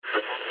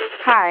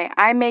Hi,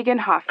 I'm Megan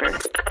Hoffer,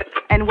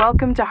 and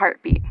welcome to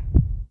Heartbeat.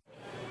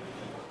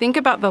 Think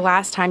about the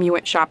last time you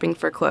went shopping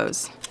for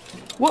clothes.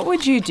 What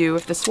would you do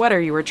if the sweater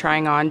you were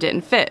trying on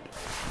didn't fit?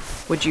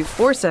 Would you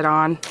force it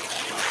on?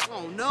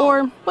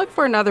 Or look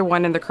for another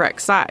one in the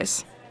correct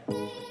size?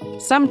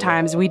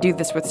 Sometimes we do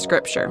this with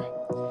Scripture.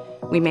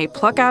 We may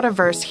pluck out a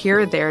verse here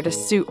or there to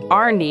suit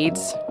our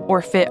needs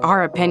or fit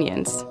our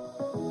opinions.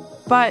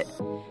 But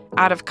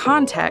out of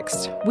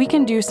context, we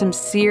can do some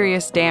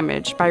serious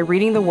damage by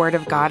reading the Word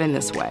of God in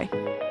this way.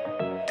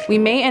 We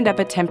may end up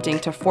attempting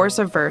to force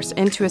a verse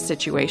into a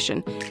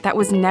situation that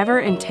was never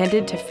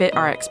intended to fit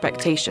our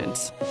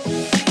expectations.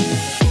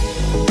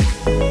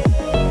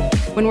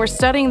 When we're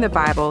studying the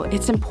Bible,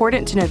 it's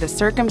important to know the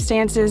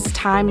circumstances,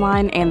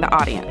 timeline, and the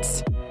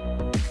audience.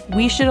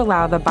 We should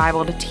allow the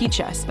Bible to teach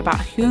us about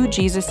who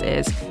Jesus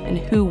is and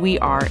who we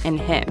are in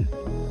Him.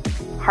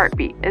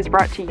 Heartbeat is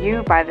brought to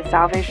you by the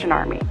Salvation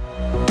Army.